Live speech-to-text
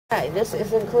Okay, this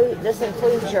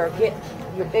includes your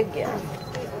big gift.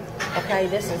 Okay,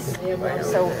 this is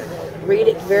so read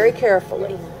it very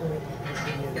carefully.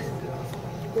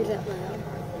 Read it out loud.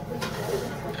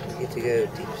 Get to go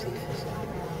deep sea.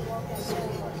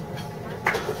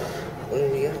 What do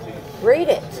we got? Read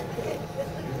it.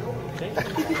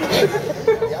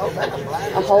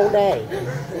 A whole day.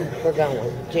 We're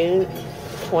going June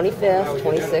 25th,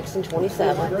 26th, and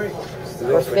 27th.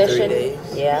 We're fishing.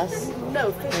 Yes.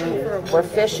 No, fishing for a We're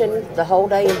fishing the whole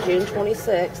day of June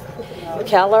 26th.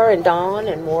 Keller and Dawn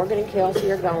and Morgan and Kelsey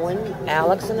are going.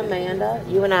 Alex and Amanda.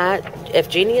 You and I. If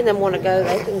Jeannie and them want to go,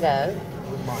 they can go.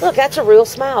 Look, that's a real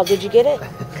smile. Did you get it?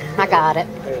 I got it.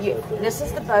 This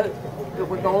is the boat that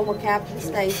we're going with Captain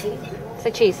Stacy.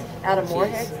 Say cheese. Out of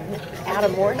Morehead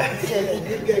City.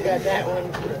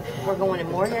 We're going to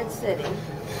Morehead City.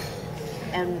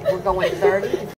 And we're going 30 to